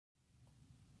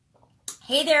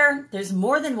Hey there, there's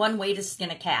more than one way to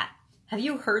skin a cat. Have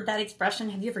you heard that expression?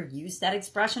 Have you ever used that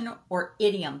expression or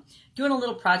idiom? Doing a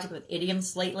little project with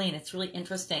idioms lately, and it's really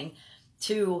interesting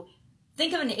to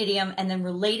think of an idiom and then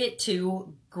relate it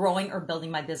to growing or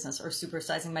building my business or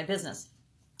supersizing my business.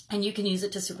 And you can use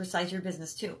it to supersize your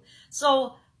business too.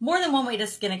 So more than one way to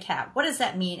skin a cat. What does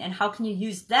that mean? And how can you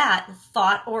use that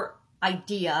thought or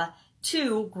idea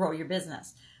to grow your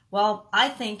business? Well, I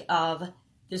think of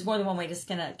there's more than one way to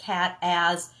skin a cat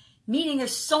as meaning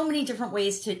there's so many different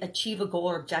ways to achieve a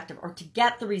goal or objective or to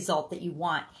get the result that you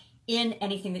want in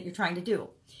anything that you're trying to do.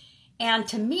 And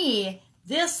to me,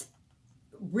 this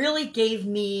really gave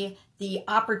me the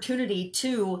opportunity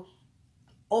to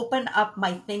open up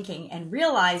my thinking and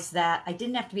realize that I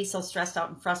didn't have to be so stressed out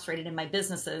and frustrated in my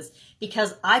businesses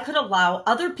because I could allow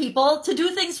other people to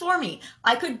do things for me.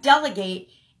 I could delegate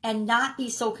and not be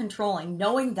so controlling,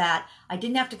 knowing that I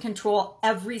didn't have to control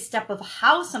every step of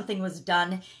how something was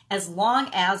done as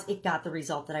long as it got the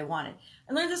result that I wanted.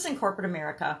 I learned this in corporate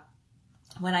America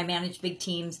when I managed big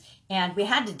teams, and we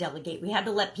had to delegate. We had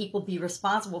to let people be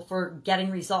responsible for getting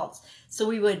results. So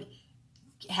we would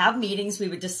have meetings, we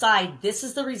would decide this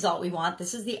is the result we want,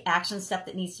 this is the action step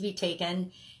that needs to be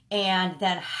taken, and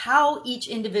then how each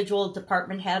individual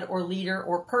department head or leader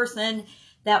or person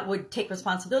that would take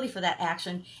responsibility for that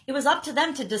action, it was up to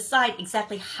them to decide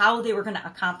exactly how they were going to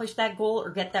accomplish that goal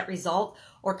or get that result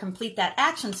or complete that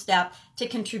action step to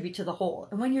contribute to the whole.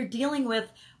 And when you're dealing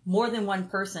with more than one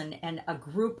person and a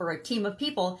group or a team of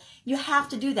people, you have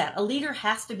to do that. A leader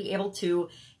has to be able to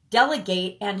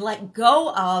delegate and let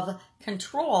go of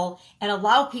control and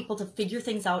allow people to figure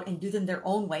things out and do them their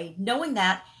own way, knowing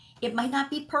that it might not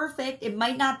be perfect. It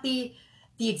might not be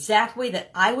the exact way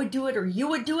that I would do it or you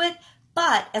would do it,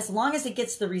 but as long as it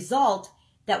gets the result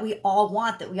that we all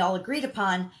want, that we all agreed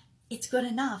upon, it's good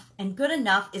enough. And good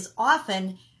enough is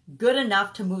often good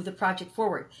enough to move the project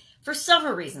forward for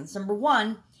several reasons. Number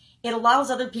one, it allows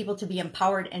other people to be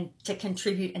empowered and to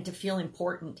contribute and to feel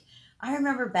important. I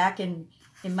remember back in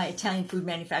my Italian food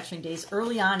manufacturing days,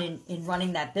 early on in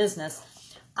running that business,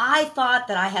 I thought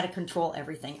that I had to control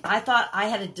everything. I thought I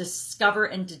had to discover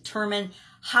and determine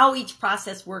how each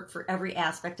process worked for every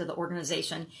aspect of the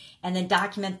organization and then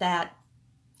document that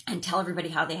and tell everybody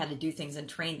how they had to do things and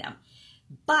train them.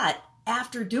 But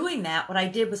after doing that, what I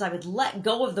did was I would let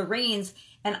go of the reins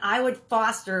and I would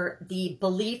foster the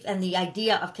belief and the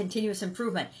idea of continuous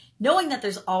improvement, knowing that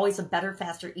there's always a better,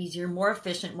 faster, easier, more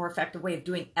efficient, more effective way of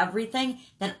doing everything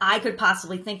than I could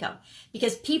possibly think of.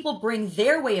 Because people bring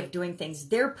their way of doing things,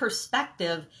 their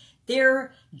perspective,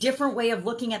 their different way of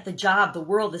looking at the job, the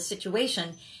world, the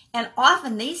situation, and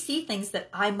often they see things that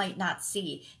I might not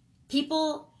see.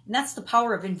 People, and that's the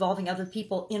power of involving other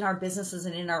people in our businesses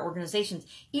and in our organizations.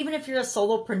 Even if you're a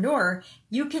solopreneur,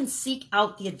 you can seek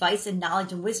out the advice and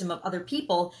knowledge and wisdom of other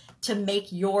people to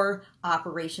make your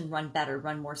operation run better,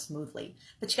 run more smoothly.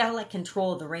 But you got to let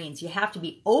control of the reins. You have to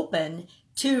be open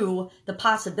to the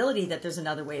possibility that there's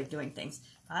another way of doing things.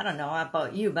 I don't know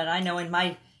about you, but I know in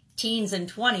my teens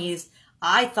and 20s,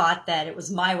 I thought that it was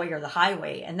my way or the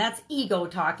highway. And that's ego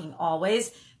talking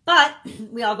always. But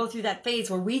we all go through that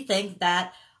phase where we think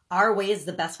that our way is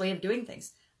the best way of doing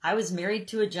things. I was married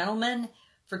to a gentleman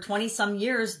for 20 some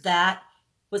years that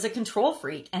was a control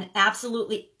freak and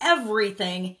absolutely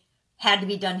everything had to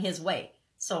be done his way.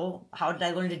 So how did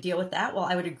I learn to deal with that? Well,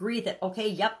 I would agree that, okay,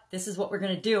 yep, this is what we're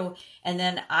going to do. And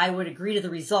then I would agree to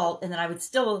the result. And then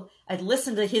I'd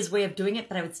listen to his way of doing it,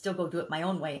 but I would still go do it my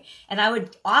own way. And I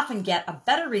would often get a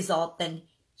better result than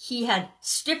he had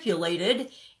stipulated.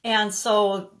 And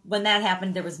so when that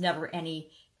happened, there was never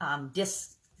any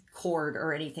discord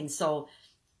or anything. So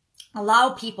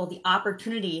allow people the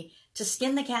opportunity to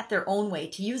skin the cat their own way,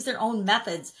 to use their own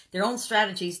methods, their own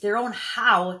strategies, their own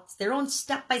how, their own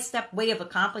step-by-step way of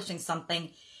accomplishing something,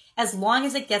 as long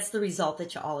as it gets the result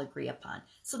that you all agree upon.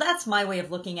 So that's my way of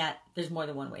looking at there's more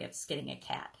than one way of skinning a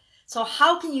cat. So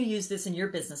how can you use this in your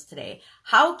business today?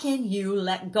 How can you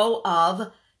let go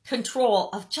of control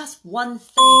of just one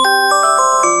thing?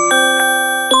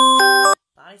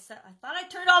 I thought I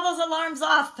turned all those alarms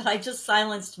off, but I just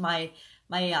silenced my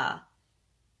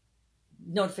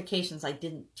notifications. I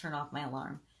didn't turn off my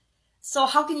alarm. So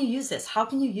how can you use this? How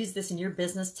can you use this in your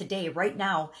business today, right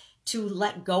now, to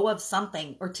let go of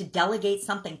something or to delegate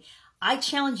something? I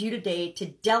challenge you today to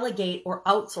delegate or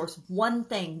outsource one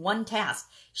thing, one task.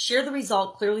 Share the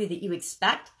result clearly that you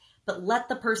expect, but let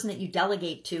the person that you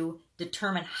delegate to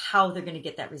determine how they're going to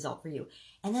get that result for you.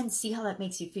 And then see how that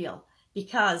makes you feel.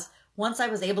 Because once I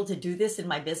was able to do this in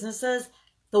my businesses,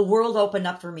 the world opened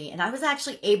up for me. And I was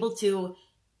actually able to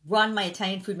run my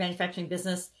Italian food manufacturing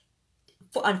business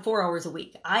on 4 hours a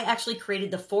week. I actually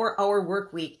created the 4-hour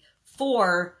work week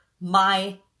for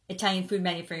my Italian food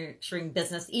manufacturing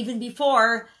business even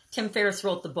before Tim Ferriss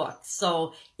wrote the book.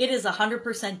 So it is 100%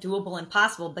 doable and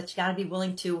possible, but you got to be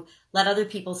willing to let other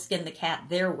people skin the cat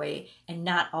their way and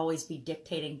not always be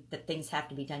dictating that things have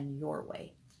to be done your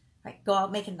way. All right, go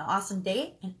out, make it an awesome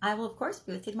day, and I will, of course,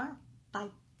 be with you tomorrow.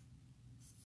 Bye.